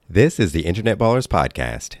This is the Internet Ballers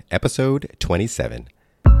Podcast, episode 27.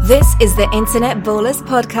 This is the Internet Ballers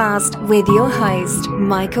Podcast with your host,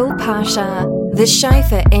 Michael Pasha, the show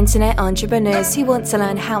for internet entrepreneurs who want to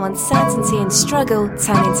learn how uncertainty and struggle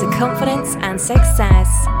turn into confidence and success.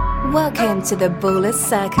 Welcome to the Ballers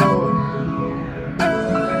Circle.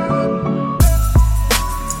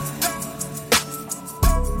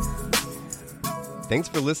 Thanks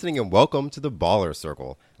for listening and welcome to the Baller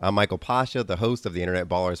Circle. I'm Michael Pasha, the host of the Internet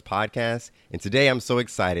Ballers Podcast, and today I'm so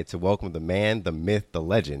excited to welcome the man, the myth, the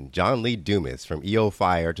legend, John Lee Dumas from EO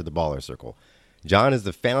Fire to the Baller Circle. John is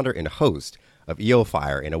the founder and host of EO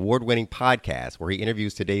Fire, an award-winning podcast where he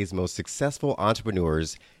interviews today's most successful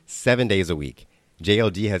entrepreneurs 7 days a week.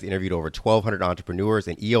 JLD has interviewed over 1,200 entrepreneurs,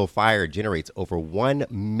 and EO Fire generates over 1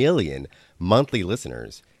 million monthly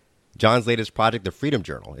listeners. John's latest project, The Freedom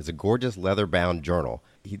Journal, is a gorgeous leather-bound journal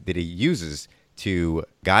that he uses to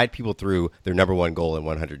guide people through their number one goal in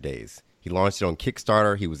 100 days. He launched it on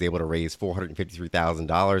Kickstarter. He was able to raise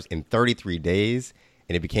 $453,000 in 33 days,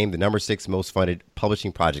 and it became the number 6 most funded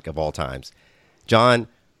publishing project of all times. John,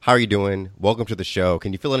 how are you doing? Welcome to the show.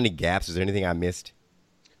 Can you fill in any gaps? Is there anything I missed?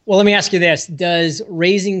 Well, let me ask you this. Does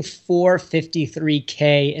raising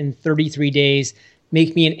 $453K in 33 days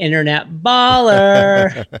make me an internet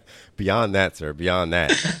baller? Beyond that, sir. Beyond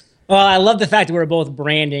that. Well, I love the fact that we're both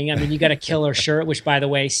branding. I mean, you got a killer shirt, which, by the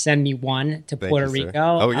way, send me one to Puerto Rico.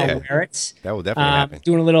 Oh, yeah. I'll wear it. That will definitely happen.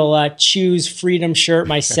 Doing a little Choose Freedom shirt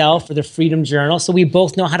myself for the Freedom Journal. So we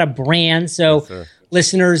both know how to brand. So Yes,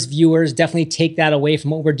 listeners, viewers, definitely take that away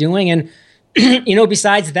from what we're doing. And,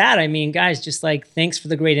 besides that, I mean, guys, just like, thanks for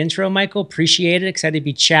the great intro, Michael. Appreciate it. Excited to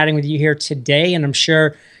be chatting with you here today. And I'm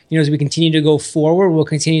sure, as we continue to go forward, we'll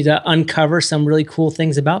continue to uncover some really cool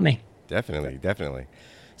things about me. Definitely.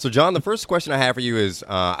 So, John, the first question I have for you is,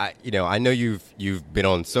 I know you've been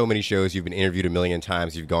on so many shows, you've been interviewed a million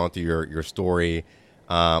times, you've gone through your story,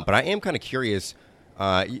 but I am kind of curious.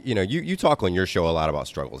 You talk on your show a lot about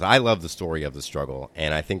struggles. I love the story of the struggle,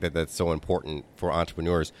 and I think that that's so important for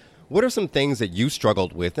entrepreneurs. What are some things that you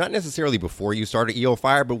struggled with, not necessarily before you started EO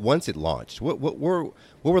Fire, but once it launched? What were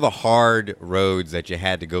the hard roads that you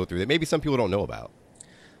had to go through that maybe some people don't know about?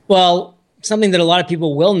 Well, something that a lot of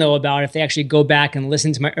people will know about if they actually go back and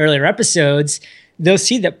listen to my earlier episodes, they'll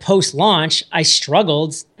see that post-launch, I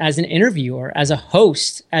struggled as an interviewer, as a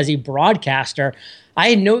host, as a broadcaster.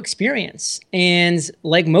 I had no experience. And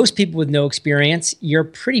like most people with no experience, you're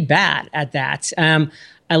pretty bad at that.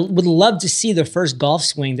 I would love to see the first golf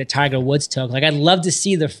swing that Tiger Woods took. Like, I'd love to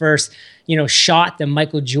see the first, shot that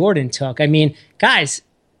Michael Jordan took. I mean, guys,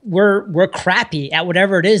 we're crappy at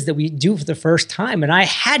whatever it is that we do for the first time. And I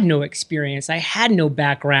had no experience. I had no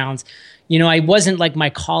background. I wasn't like my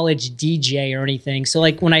college DJ or anything. So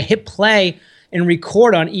like when I hit play and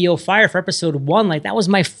record on EO Fire for episode 1, like that was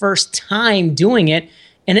my first time doing it.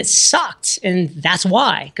 And it sucked. And that's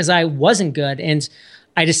why, because I wasn't good. And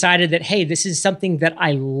I decided that, hey, this is something that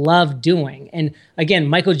I love doing. And again,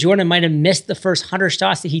 Michael Jordan might have missed the first 100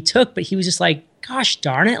 shots that he took, but he was just like, gosh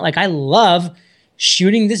darn it. Like, I love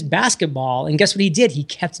shooting this basketball. And guess what he did? He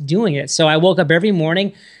kept doing it. So I woke up every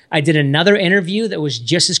morning. I did another interview that was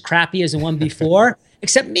just as crappy as the one before,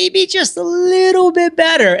 except maybe just a little bit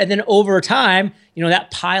better. And then over time,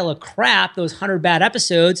 that pile of crap, those 100 bad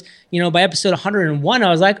episodes, by episode 101, I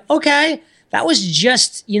was like, okay, that was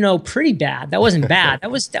just, pretty bad. That wasn't bad.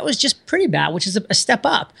 That was just pretty bad, which is a step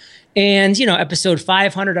up. And, episode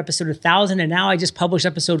 500, episode 1,000, and now I just published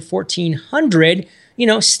episode 1,400,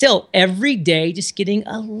 still every day just getting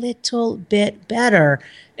a little bit better.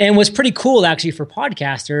 And what's pretty cool actually for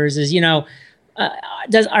podcasters is,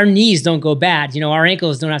 our knees don't go bad. Our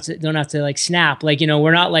ankles don't have to like snap. Like,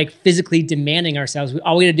 we're not like physically demanding ourselves.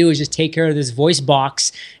 All we got to do is just take care of this voice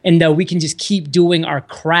box, and we can just keep doing our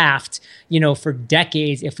craft, for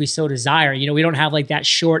decades if we so desire. We don't have like that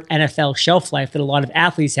short NFL shelf life that a lot of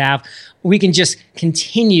athletes have. We can just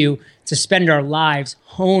continue to spend our lives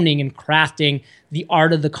honing and crafting the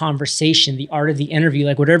art of the conversation, the art of the interview,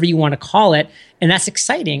 like whatever you want to call it. And that's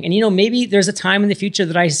exciting. And, maybe there's a time in the future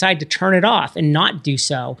that I decide to turn it off and not do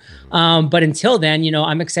so. But until then,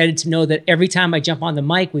 I'm excited to know that every time I jump on the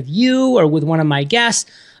mic with you or with one of my guests,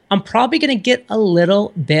 I'm probably going to get a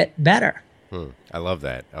little bit better. I love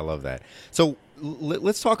that. So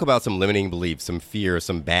let's talk about some limiting beliefs, some fears,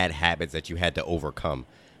 some bad habits that you had to overcome.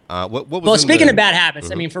 What was well, speaking of bad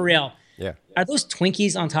habits, I mean, for real. Yeah. Are those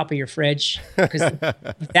Twinkies on top of your fridge? Because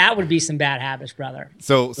that would be some bad habits, brother.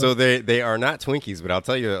 So they are not Twinkies, but I'll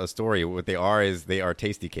tell you a story. What they are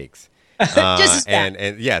tasty cakes. Just as bad.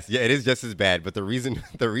 And yes, it is just as bad. But the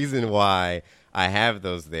reason why I have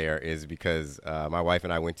those there is because my wife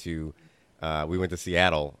and I went to we went to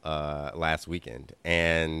Seattle last weekend,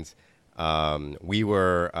 and we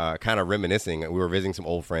were kind of reminiscing. We were visiting some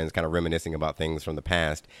old friends, kind of reminiscing about things from the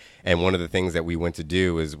past. And one of the things that we went to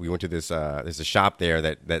do is we went to this. There's a shop there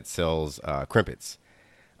that sells crimpets.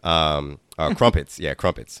 Crumpets. Yeah,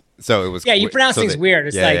 crumpets. So it was. Yeah, you pronounce things weird.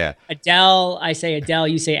 It's yeah. Adele, I say Adele,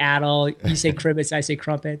 you say Adel, you say crimpets, I say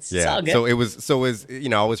crumpets. Yeah. It's all good. So it was,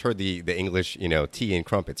 I always heard the English, tea and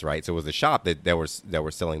crumpets, right? So it was a shop that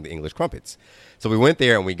were selling the English crumpets. So we went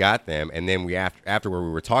there and we got them, and then afterward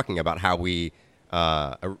we were talking about how we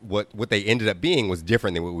what they ended up being was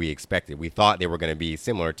different than what we expected. We thought they were going to be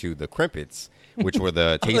similar to the crimpets, which were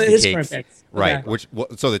the tasty cakes, crimpets. right?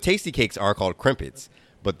 Okay. So the tasty cakes are called crimpets.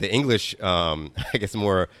 But the English, I guess,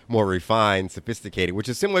 more refined, sophisticated, which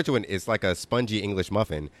is similar to it's like a spongy English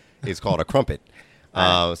muffin, is called a crumpet.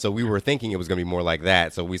 So we were thinking it was going to be more like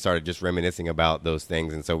that. So we started just reminiscing about those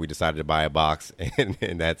things. And so we decided to buy a box, and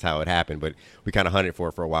that's how it happened. But we kind of hunted for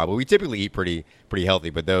it for a while. But we typically eat pretty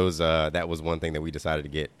healthy. But that was one thing that we decided to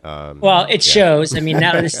get. Well, it shows. I mean,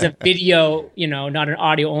 now that this is a video, not an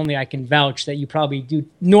audio only, I can vouch that you probably do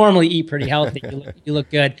normally eat pretty healthy. You look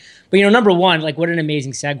good. But, number one, like, what an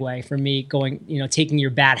amazing segue for me going, taking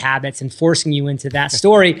your bad habits and forcing you into that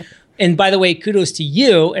story. And by the way, kudos to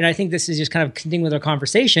you. And I think this is just kind of continuing with our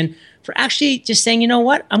conversation for actually just saying, you know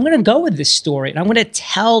what, I'm going to go with this story and I'm going to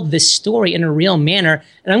tell this story in a real manner.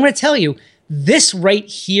 And I'm going to tell you this right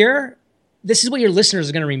here. This is what your listeners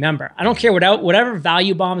are going to remember. I don't care whatever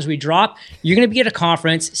value bombs we drop. You're going to be at a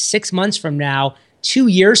conference 6 months from now, 2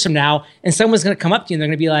 years from now, and someone's going to come up to you and they're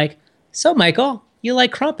going to be like, so Michael, you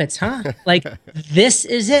like crumpets, huh? Like, this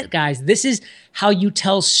is it, guys. This is how you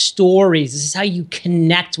tell stories. This is how you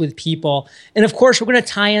connect with people. And of course, we're going to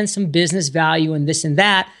tie in some business value and this and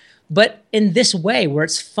that, but in this way where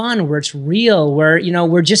it's fun, where it's real, where,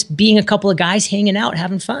 we're just being a couple of guys hanging out,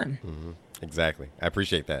 having fun. Mm-hmm. Exactly. I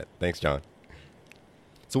appreciate that. Thanks, John.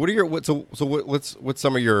 So what's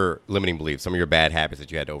some of your limiting beliefs, some of your bad habits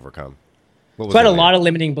that you had to overcome? Quite a lot of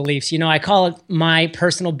limiting beliefs. I call it my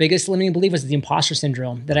personal biggest limiting belief was the imposter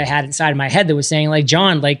syndrome that I had inside of my head that was saying, like,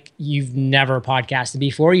 John, like, you've never podcasted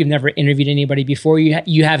before. You've never interviewed anybody before.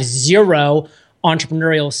 You have zero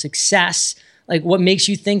entrepreneurial success. Like, what makes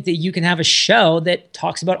you think that you can have a show that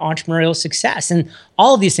talks about entrepreneurial success? And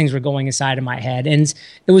all of these things were going inside of my head. And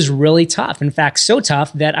it was really tough. In fact, so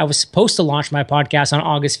tough that I was supposed to launch my podcast on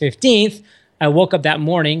August 15th. I woke up that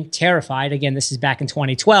morning terrified. Again, this is back in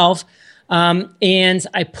 2012. And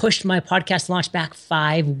I pushed my podcast launch back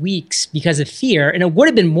 5 weeks because of fear. And it would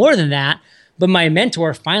have been more than that. But my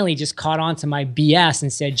mentor finally just caught on to my BS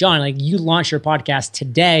and said, John, like, you launch your podcast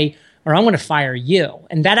today or I'm going to fire you.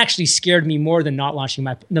 And that actually scared me more than launching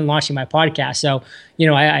my podcast. So,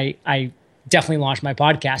 I definitely launched my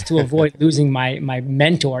podcast to avoid losing my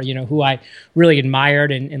mentor, who I really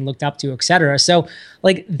admired and looked up to, et cetera. So,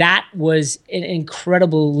 like, that was an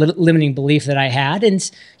incredible limiting belief that I had.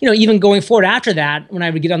 And, even going forward after that, when I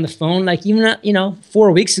would get on the phone, like, even,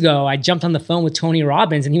 4 weeks ago, I jumped on the phone with Tony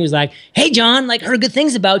Robbins and he was like, hey, John, like, heard good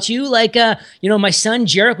things about you. Like, my son,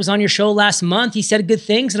 Jarek, was on your show last month. He said good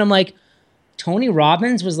things. And I'm like, Tony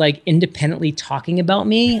Robbins was, like, independently talking about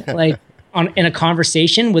me, like, in a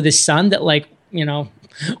conversation with his son that, like,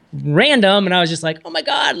 random. And I was just like, oh my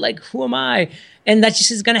God, like, who am I? And that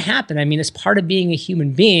just is going to happen. I mean, it's part of being a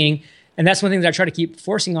human being. And that's one thing that I try to keep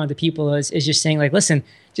forcing on to people is just saying, like, listen,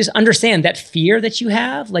 just understand that fear that you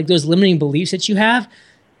have, like those limiting beliefs that you have,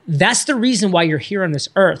 that's the reason why you're here on this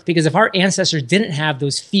earth. Because if our ancestors didn't have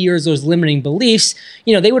those fears, those limiting beliefs,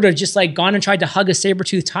 they would have just, like, gone and tried to hug a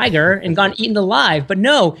saber-toothed tiger and gone eaten alive. But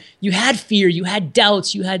no, you had fear, you had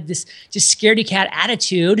doubts, you had this just scaredy cat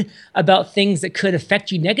attitude about things that could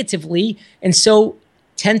affect you negatively. And so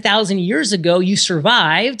 10,000 years ago, you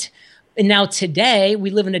survived. And now today, we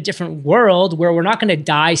live in a different world where we're not going to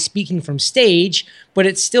die speaking from stage, but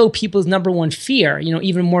it's still people's number one fear,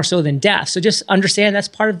 even more so than death. So just understand that's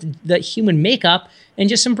part of the human makeup and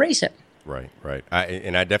just embrace it. Right.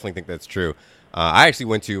 And I definitely think that's true. I actually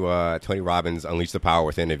went to Tony Robbins' Unleash the Power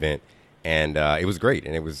Within event, and it was great.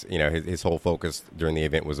 And it was, his whole focus during the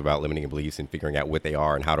event was about limiting beliefs and figuring out what they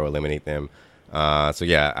are and how to eliminate them. So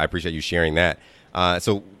yeah, I appreciate you sharing that.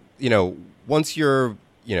 So, once your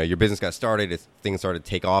business got started, things started to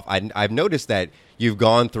take off. I've noticed that you've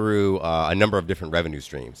gone through a number of different revenue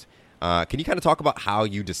streams. Can you kind of talk about how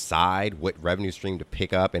you decide what revenue stream to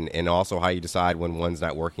pick up and also how you decide when one's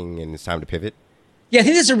not working and it's time to pivot? Yeah, I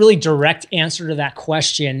think that's a really direct answer to that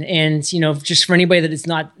question. And, just for anybody that is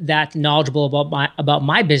not that knowledgeable about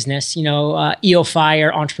my business, EO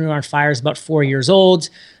Fire, Entrepreneur on Fire, is about 4 years old.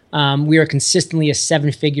 We are consistently a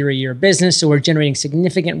 7-figure a year business, so we're generating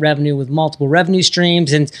significant revenue with multiple revenue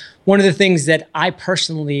streams. And one of the things that I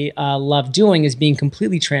personally love doing is being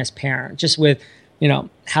completely transparent, just with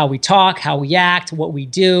how we talk, how we act, what we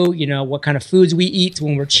do, what kind of foods we eat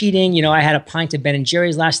when we're cheating. I had a pint of Ben &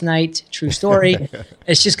 Jerry's last night. True story.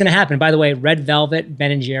 It's just going to happen. By the way, Red Velvet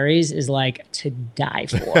Ben & Jerry's is like to die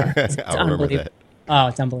for. It's unbelievable. Oh,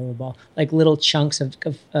 it's unbelievable. Like little chunks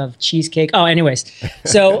of cheesecake. Oh, anyways.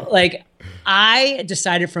 So like I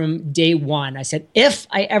decided from day one, I said, if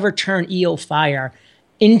I ever turn EO Fire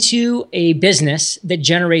into a business that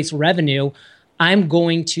generates revenue, I'm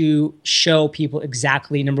going to show people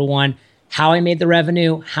exactly, number one, how I made the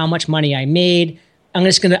revenue, how much money I made. I'm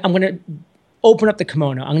going to open up the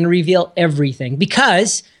kimono. I'm going to reveal everything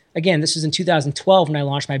because, again, this was in 2012 when I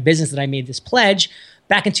launched my business that I made this pledge.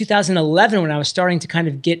 Back in 2011, when I was starting to kind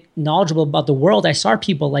of get knowledgeable about the world, I saw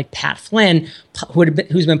people like Pat Flynn,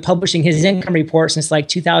 who's been publishing his income report since like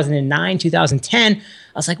 2009, 2010. I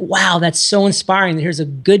was like, wow, that's so inspiring. Here's a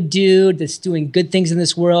good dude that's doing good things in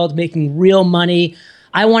this world, making real money.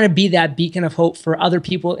 I want to be that beacon of hope for other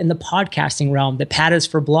people in the podcasting realm that Pat is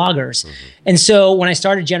for bloggers. Mm-hmm. And so when I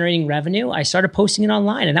started generating revenue, I started posting it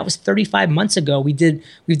online. And that was 35 months ago. We've done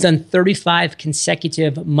 35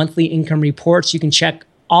 consecutive monthly income reports. You can check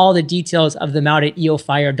all the details of them out at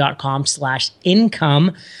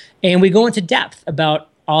eofire.com/income. And we go into depth about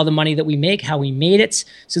all the money that we make, how we made it,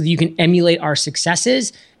 so that you can emulate our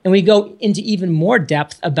successes. And we go into even more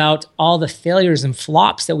depth about all the failures and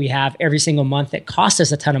flops that we have every single month that cost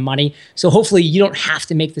us a ton of money. So hopefully you don't have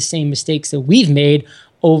to make the same mistakes that we've made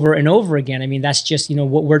over and over again. I mean, that's just,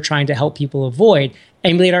 what we're trying to help people avoid.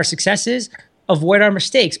 Emulate our successes, avoid our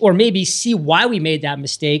mistakes, or maybe see why we made that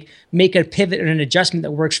mistake, make a pivot and an adjustment that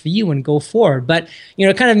works for you and go forward. But,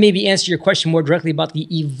 kind of maybe answer your question more directly about the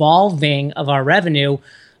evolving of our revenue.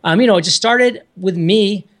 It just started with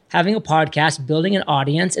me having a podcast, building an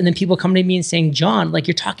audience, and then people coming to me and saying, John, like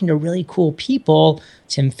you're talking to really cool people,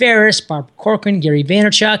 Tim Ferriss, Barbara Corcoran, Gary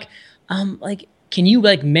Vaynerchuk. Can you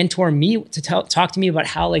mentor me to talk to me about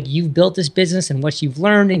how you've built this business and what you've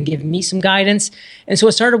learned and give me some guidance? And so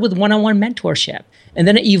it started with one-on-one mentorship. And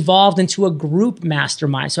then it evolved into a group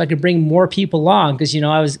mastermind so I could bring more people along because,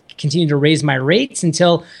 I was continuing to raise my rates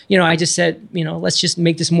until, I just said, let's just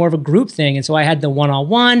make this more of a group thing. And so I had the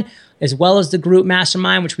one-on-one as well as the group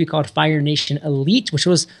mastermind, which we called Fire Nation Elite, which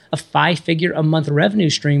was a 5-figure a month revenue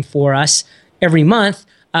stream for us every month.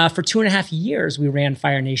 For 2.5 years, we ran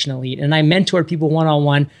Fire Nation Elite, and I mentored people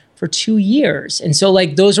one-on-one for 2 years. And so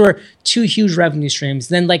those were 2 huge revenue streams.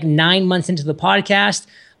 Then 9 months into the podcast,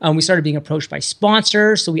 we started being approached by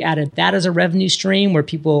sponsors. So we added that as a revenue stream where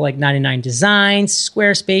people like 99 Designs,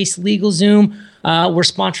 Squarespace, LegalZoom were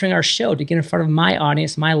sponsoring our show to get in front of my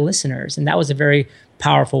audience, my listeners. And that was a very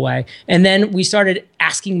powerful way. And then we started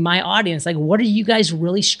asking my audience, what are you guys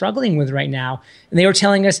really struggling with right now? And they were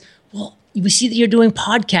telling us, well, we see that you're doing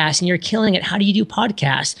podcasts and you're killing it. How do you do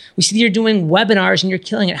podcasts? We see that you're doing webinars and you're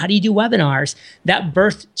killing it. How do you do webinars? That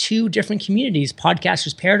birthed 2 different communities,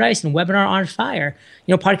 Podcasters Paradise and Webinar on Fire.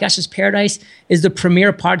 Podcasters Paradise is the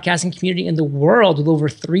premier podcasting community in the world with over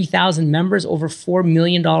 3,000 members, over $4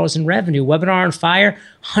 million in revenue. Webinar on Fire,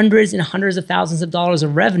 hundreds and hundreds of thousands of dollars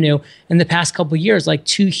of revenue in the past couple of years,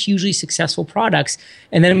 2 hugely successful products.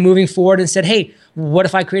 And then moving forward and said, hey, what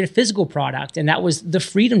if I create a physical product? And that was the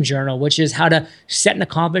Freedom Journal, which is how to set and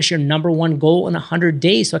accomplish your number 1 goal in 100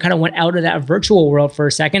 days. So I kind of went out of that virtual world for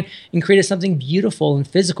a second and created something beautiful and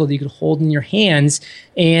physical that you could hold in your hands.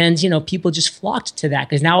 And, people just flocked to that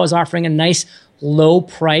because now I was offering a nice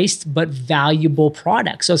low-priced but valuable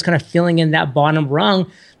product. So it's kind of filling in that bottom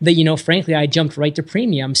rung that, frankly, I jumped right to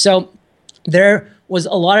premium. So there was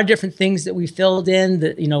a lot of different things that we filled in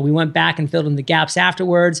that, we went back and filled in the gaps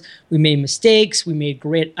afterwards. We made mistakes. We made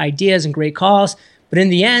great ideas and great calls. But in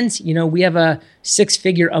the end, we have a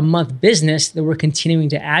 6-figure a month business that we're continuing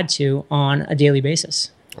to add to on a daily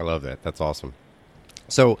basis. I love that. That's awesome.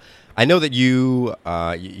 So I know that you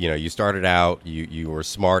started out, you were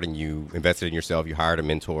smart and you invested in yourself. You hired a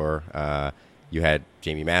mentor. You had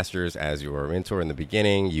Jamie Masters as your mentor in the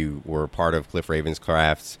beginning. You were part of Cliff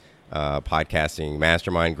Ravenscraft's podcasting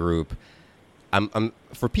mastermind group. I'm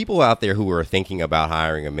for people out there who are thinking about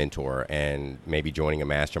hiring a mentor and maybe joining a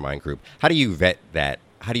mastermind group, how do you vet that?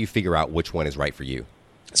 How do you figure out which one is right for you?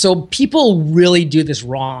 So people really do this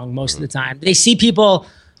wrong most of the time. They see people,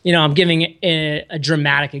 I'm giving a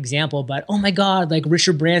dramatic example, but oh my God,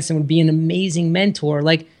 Richard Branson would be an amazing mentor.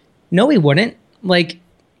 No, he wouldn't.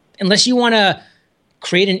 Unless you want to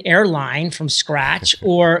create an airline from scratch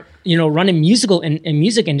or, run a musical in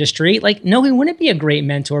music industry, like, no, he wouldn't be a great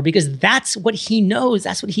mentor because that's what he knows.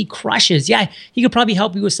 That's what he crushes. Yeah, he could probably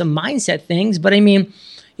help you with some mindset things. But I mean,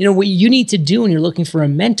 what you need to do when you're looking for a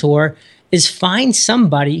mentor is find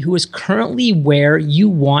somebody who is currently where you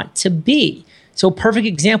want to be. So perfect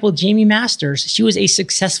example, Jamie Masters. She was a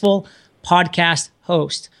successful podcast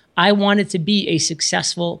host. I wanted to be a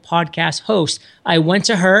successful podcast host. I went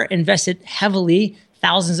to her, invested heavily,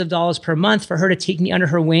 thousands of dollars per month for her to take me under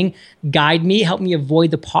her wing, guide me, help me avoid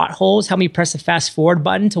the potholes, help me press the fast forward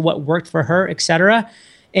button to what worked for her, etc.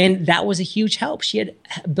 And that was a huge help. She had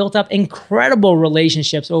built up incredible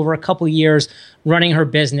relationships over a couple of years running her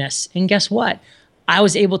business. And guess what? I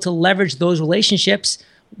was able to leverage those relationships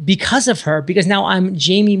because of her, because now I'm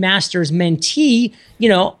Jamie Masters' mentee.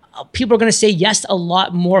 People are going to say yes a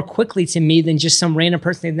lot more quickly to me than just some random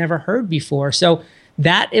person they've never heard before. So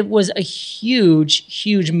it was a huge,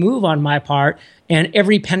 huge move on my part, and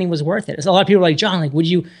every penny was worth it. So a lot of people are like, John, like, would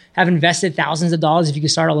you have invested thousands of dollars if you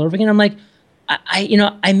could start all over again? I'm like,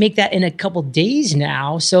 I make that in a couple days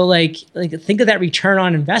now. So like think of that return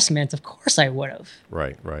on investment. Of course I would have.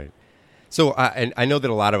 Right. So and I know that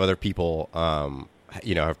a lot of other people,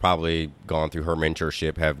 have probably gone through her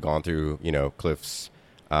mentorship, have gone through, Cliff's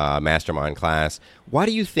mastermind class. Why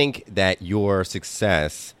do you think that your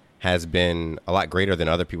success has been a lot greater than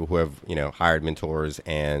other people who have, hired mentors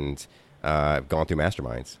and gone through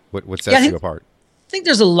masterminds? What sets you apart? I think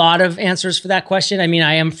there's a lot of answers for that question. I mean,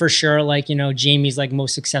 I am for sure Jamie's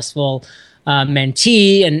most successful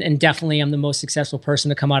mentee, and definitely I'm the most successful person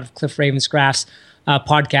to come out of Cliff Ravenscraft's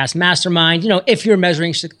podcast mastermind. If you're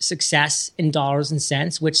measuring success in dollars and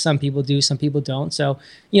cents, which some people do, some people don't. So,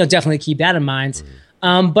 definitely keep that in mind.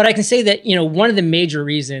 Mm-hmm. But I can say that, one of the major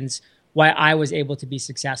reasons why I was able to be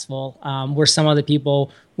successful, where some other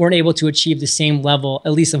people weren't able to achieve the same level,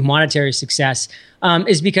 at least of monetary success,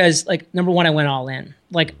 is because, number one, I went all in.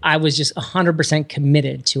 I was just 100%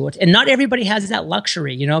 committed to it. And not everybody has that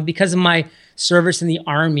luxury, because of my service in the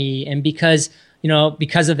Army, and because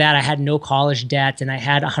of that, I had no college debt, and I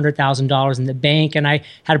had $100,000 in the bank, and I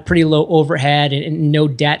had a pretty low overhead and no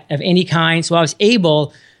debt of any kind. So I was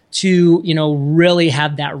able to, really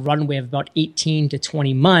have that runway of about 18 to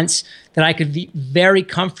 20 months that I could very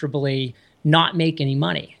comfortably not make any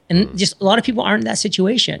money. And just a lot of people aren't in that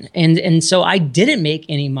situation. And so I didn't make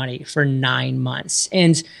any money for 9 months.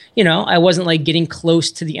 And, I wasn't getting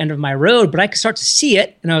close to the end of my road, but I could start to see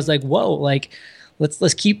it. And I was like, whoa,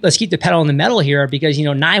 let's keep the pedal on the metal here, because,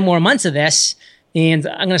 9 more months of this, and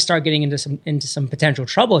I'm going to start getting into some potential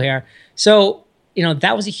trouble here. So,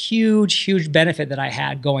 that was a huge, huge benefit that I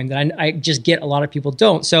had going that I just get a lot of people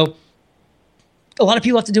don't. So a lot of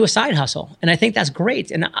people have to do a side hustle, and I think that's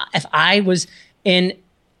great. And if I was in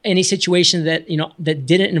any situation that, that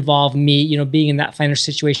didn't involve me, being in that financial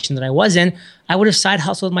situation that I was in, I would have side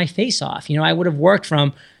hustled my face off. I would have worked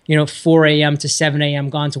from, 4 a.m. to 7 a.m.,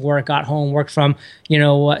 gone to work, got home, worked from,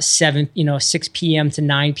 6 p.m. to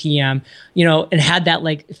 9 p.m., and had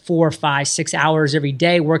that 4, 5, 6 hours every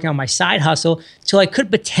day working on my side hustle till I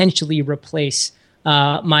could potentially replace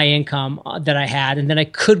my income that I had, and then I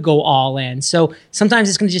could go all in. So sometimes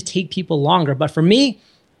it's going to just take people longer. But for me,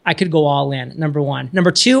 I could go all in, number one.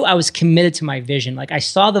 Number two, I was committed to my vision. I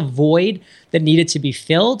saw the void that needed to be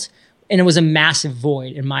filled, and it was a massive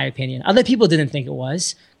void, in my opinion. Other people didn't think it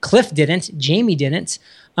was. Cliff didn't. Jamie didn't.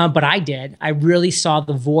 But I did. I really saw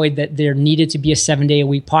the void that there needed to be a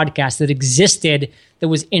 7-day-a-week podcast that existed, that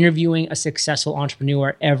was interviewing a successful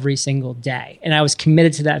entrepreneur every single day. And I was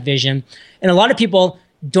committed to that vision. And a lot of people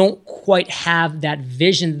don't quite have that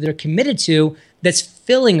vision that they're committed to that's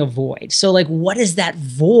filling a void. So what is that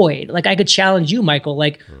void? I could challenge you, Michael,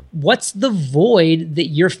 what's the void that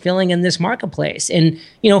you're filling in this marketplace? And,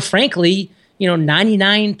 frankly,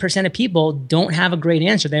 99% of people don't have a great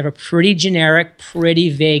answer. They have a pretty generic, pretty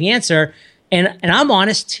vague answer. And I'm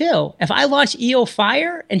honest too. If I launched EO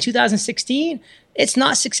Fire in 2016, it's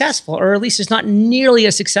not successful, or at least it's not nearly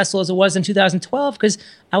as successful as it was in 2012, because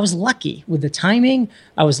I was lucky with the timing.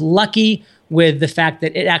 I was lucky with the fact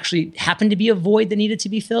that it actually happened to be a void that needed to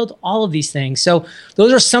be filled, all of these things. So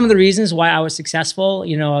those are some of the reasons why I was successful.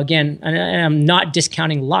 Again, and I'm not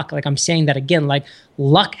discounting luck. I'm saying that again,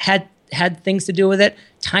 luck had things to do with it.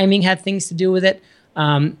 Timing had things to do with it.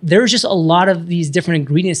 There's just a lot of these different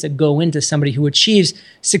ingredients that go into somebody who achieves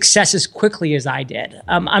success as quickly as I did.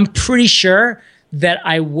 I'm pretty sure that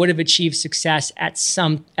I would have achieved success at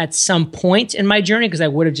some point in my journey, because I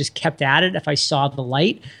would have just kept at it if I saw the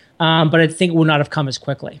light. But I think it would not have come as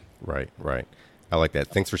quickly. Right. I like that.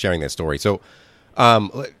 Thanks for sharing that story. So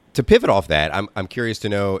to pivot off that, I'm curious to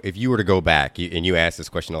know if you were to go back, and you asked this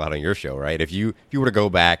question a lot on your show, right? If you were to go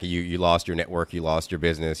back, you lost your network, you lost your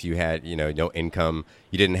business, you had no income,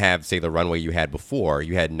 you didn't have, say, the runway you had before.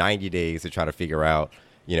 You had 90 days to try to figure out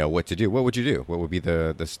what to do. What would you do? What would be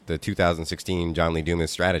the 2016 John Lee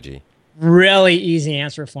Dumas strategy? Really easy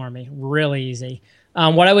answer for me. Really easy.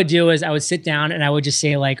 What I would do is I would sit down and I would just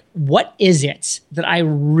say, like, what is it that I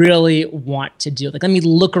really want to do? Like, let me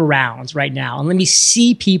look around right now and let me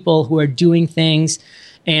see people who are doing things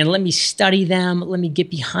and let me study them. Let me get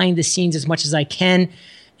behind the scenes as much as I can.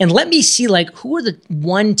 And let me see, like, who are the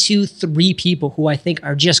 1, 2, 3 people who I think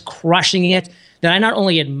are just crushing it that I not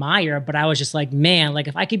only admire, but I was just like, man, like,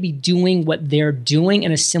 if I could be doing what they're doing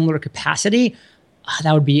in a similar capacity,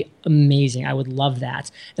 that would be amazing. I would love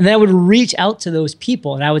that. And then I would reach out to those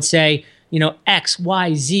people and I would say, X,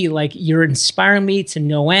 Y, Z, like, you're inspiring me to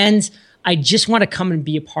no end. I just want to come and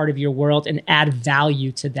be a part of your world and add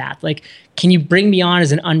value to that. Like, can you bring me on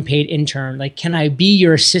as an unpaid intern? Like, can I be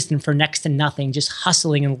your assistant for next to nothing, just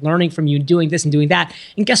hustling and learning from you and doing this and doing that?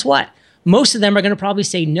 And guess what? Most of them are going to probably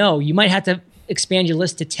say no. You might have to expand your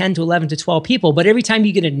list to 10 to 11 to 12 people. But every time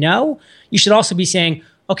you get a no, you should also be saying,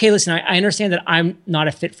 okay, listen, I understand that I'm not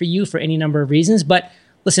a fit for you for any number of reasons, but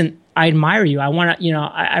listen, I admire you. I want to,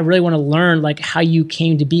 I really want to learn, like, how you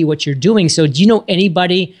came to be what you're doing. So do you know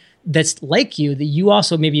anybody that's like you that you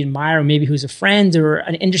also maybe admire, maybe who's a friend or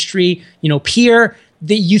an industry, peer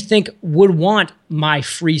that you think would want my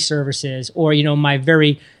free services or, my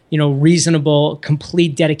very, reasonable,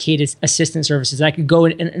 complete, dedicated assistant services? I could go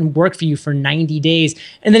and work for you for 90 days.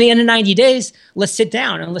 And then at the end of 90 days, let's sit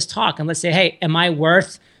down and let's talk and let's say, hey, am I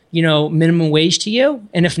worth, minimum wage to you?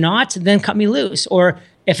 And if not, then cut me loose. Or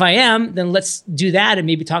if I am, then let's do that and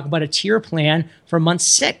maybe talk about a tier plan for month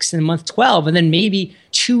 6 and month 12. And then maybe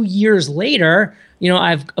 2 years later,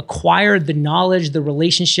 I've acquired the knowledge, the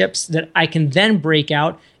relationships that I can then break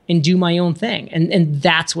out and do my own thing. And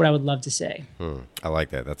that's what I would love to say. I like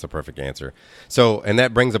that. That's a perfect answer. So, and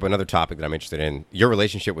that brings up another topic that I'm interested in, your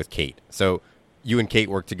relationship with Kate. So you and Kate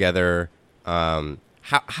work together.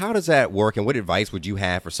 How does that work? And what advice would you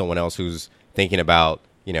have for someone else who's thinking about,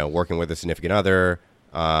 working with a significant other?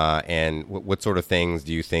 And what sort of things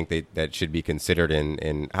do you think that should be considered,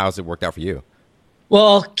 and how has it worked out for you?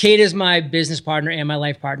 Well, Kate is my business partner and my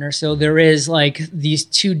life partner. So there is like these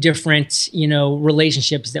two different,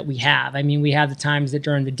 relationships that we have. I mean, we have the times that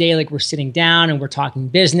during the day, like, we're sitting down and we're talking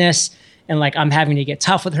business, and like, I'm having to get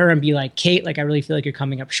tough with her and be like, Kate, like, I really feel like you're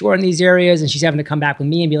coming up short in these areas. And she's having to come back with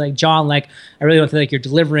me and be like, John, like, I really don't feel like you're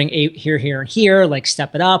delivering here, here, and here. Like,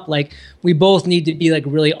 step it up. Like, we both need to be like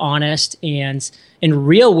really honest and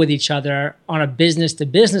real with each other on a business to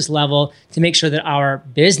business level to make sure that our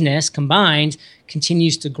business combined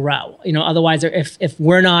continues to grow. Otherwise, if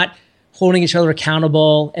we're not holding each other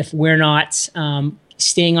accountable, if we're not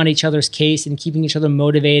staying on each other's case and keeping each other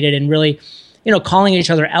motivated and really, calling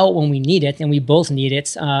each other out when we need it, and we both need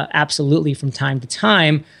it absolutely from time to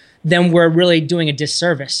time, then we're really doing a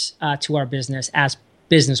disservice to our business as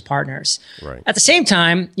business partners. Right. At the same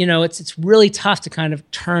time, it's really tough to kind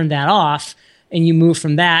of turn that off, and you move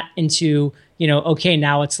from that into, okay,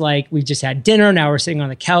 now it's like we've just had dinner. Now we're sitting on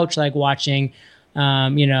the couch, like watching,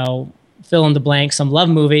 fill in the blank, some love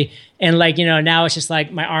movie. And like, now it's just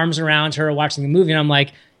like my arms around her watching the movie. And I'm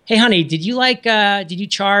like, hey, honey, did you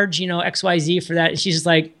charge, XYZ for that? And she's just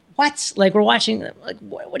like, what? Like, we're watching, like,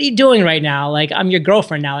 what are you doing right now? Like, I'm your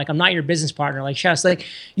girlfriend now. Like, I'm not your business partner. Like, just like,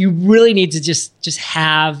 you really need to just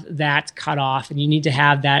have that cut off. And you need to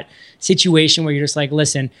have that situation where you're just like,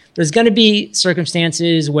 listen, there's going to be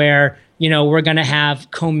circumstances where, we're going to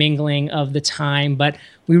have commingling of the time, but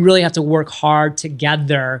we really have to work hard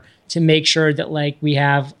together to make sure that, like, we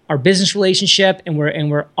have our business relationship and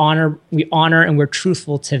we honor and we're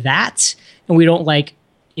truthful to that. And we don't, like,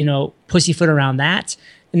 pussyfoot around that.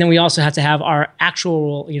 And then we also have to have our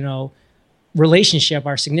actual, relationship,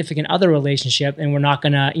 our significant other relationship. And we're not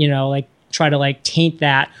going to, try to taint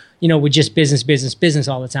that, with just business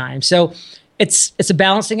all the time. So it's a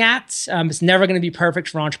balancing act. It's never going to be perfect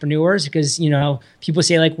for entrepreneurs because, people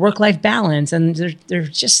say like work-life balance, and there's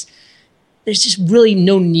just really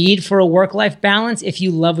no need for a work-life balance if you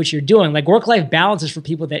love what you're doing. Like, work-life balance is for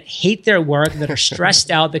people that hate their work, that are stressed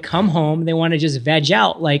out, that come home, they want to just veg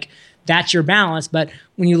out. Like, that's your balance. But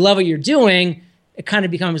when you love what you're doing, it kind of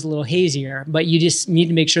becomes a little hazier. But you just need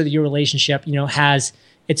to make sure that your relationship, has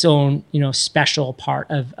its own, special part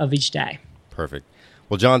of each day. Perfect.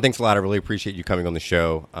 Well, John, thanks a lot. I really appreciate you coming on the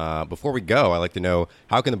show. Before we go, I'd like to know,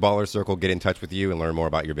 how can the Baller Circle get in touch with you and learn more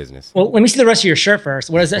about your business? Well, let me see the rest of your shirt first.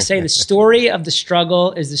 What does that say? The story of the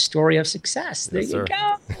struggle is the story of success. There you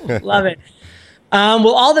go. Love it.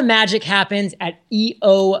 Well, all the magic happens at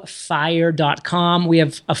eofire.com. We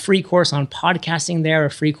have a free course on podcasting there,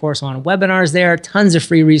 a free course on webinars there, tons of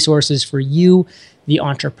free resources for you, the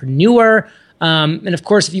entrepreneur. And of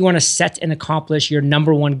course, if you want to set and accomplish your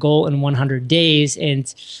number one goal in 100 days,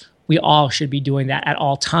 and we all should be doing that at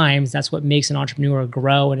all times. That's what makes an entrepreneur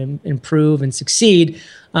grow and improve and succeed.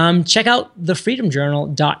 Check out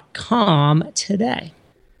thefreedomjournal.com today.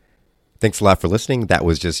 Thanks a lot for listening. That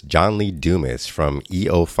was just John Lee Dumas from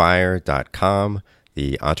eofire.com,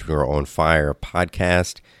 the Entrepreneur on Fire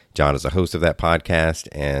podcast. John is a host of that podcast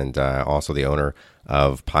and also the owner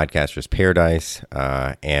of Podcasters Paradise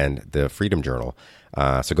and the Freedom Journal.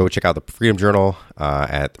 So go check out the Freedom Journal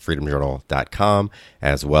at thefreedomjournal.com,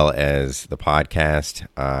 as well as the podcast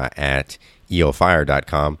at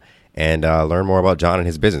eofire.com, and learn more about John and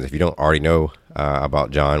his business if you don't already know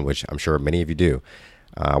about John, which I'm sure many of you do.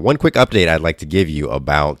 One quick update I'd like to give you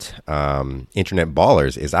about Internet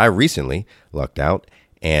Ballers is I recently lucked out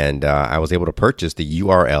and I was able to purchase the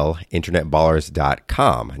URL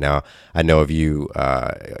internetballers.com. Now, I know of you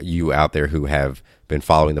out there who have been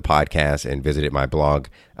following the podcast and visited my blog,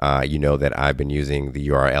 you know that I've been using the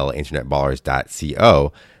URL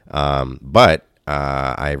internetballers.co, but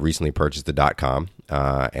I recently purchased the .com,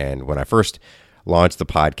 and when I first launched the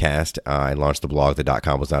podcast and launched the blog, the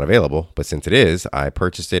 .com was not available, but since it is, I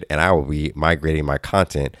purchased it, and I will be migrating my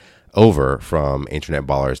content over from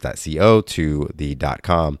internetballers.co to the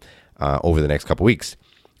 .com over the next couple weeks.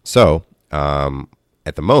 So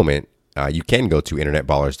at the moment, you can go to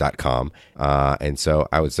internetballers.com. And so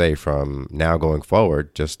I would say from now going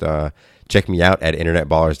forward, just check me out at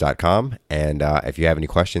internetballers.com. And if you have any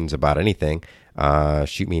questions about anything,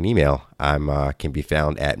 shoot me an email. I can be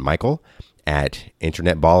found at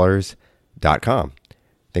michael@internetballers.com.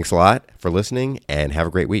 Thanks a lot for listening and have a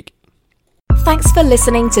great week. Thanks for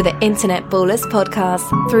listening to the Internet Ballers podcast.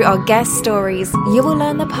 Through our guest stories, you will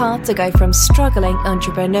learn the path to go from struggling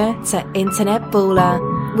entrepreneur to internet baller.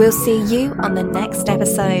 We'll see you on the next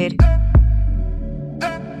episode.